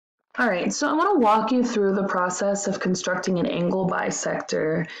All right, so I want to walk you through the process of constructing an angle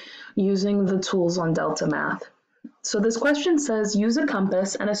bisector using the tools on Deltamath. So this question says, use a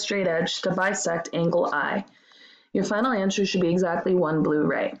compass and a straight edge to bisect angle I. Your final answer should be exactly 1 blue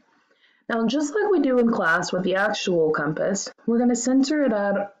ray. Now, just like we do in class with the actual compass, we're going to center it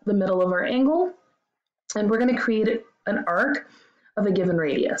at the middle of our angle, and we're going to create an arc of a given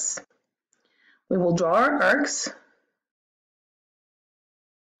radius. We will draw our arcs.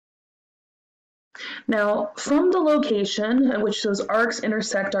 Now, from the location at which those arcs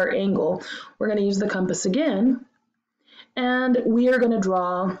intersect our angle, we're going to use the compass again, and we are going to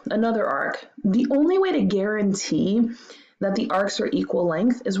draw another arc. The only way to guarantee that the arcs are equal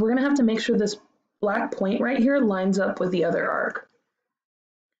length is we're going to have to make sure this black point right here lines up with the other arc.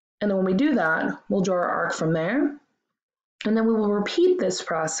 And then when we do that, we'll draw our arc from there, and then we will repeat this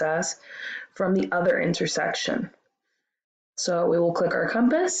process from the other intersection. So we will click our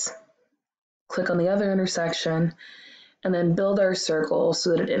compass, click on the other intersection, and then build our circle so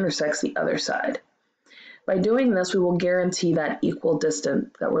that it intersects the other side. By doing this, we will guarantee that equal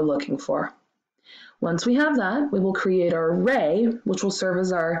distance that we're looking for. Once we have that, we will create our ray, which will serve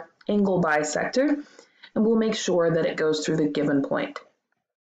as our angle bisector, and we'll make sure that it goes through the given point.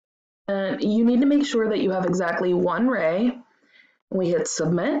 And you need to make sure that you have exactly 1 ray. We hit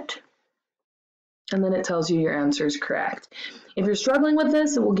submit, and then it tells you your answer is correct. If you're struggling with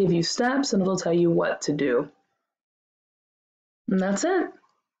this, it will give you steps and it'll tell you what to do. And that's it.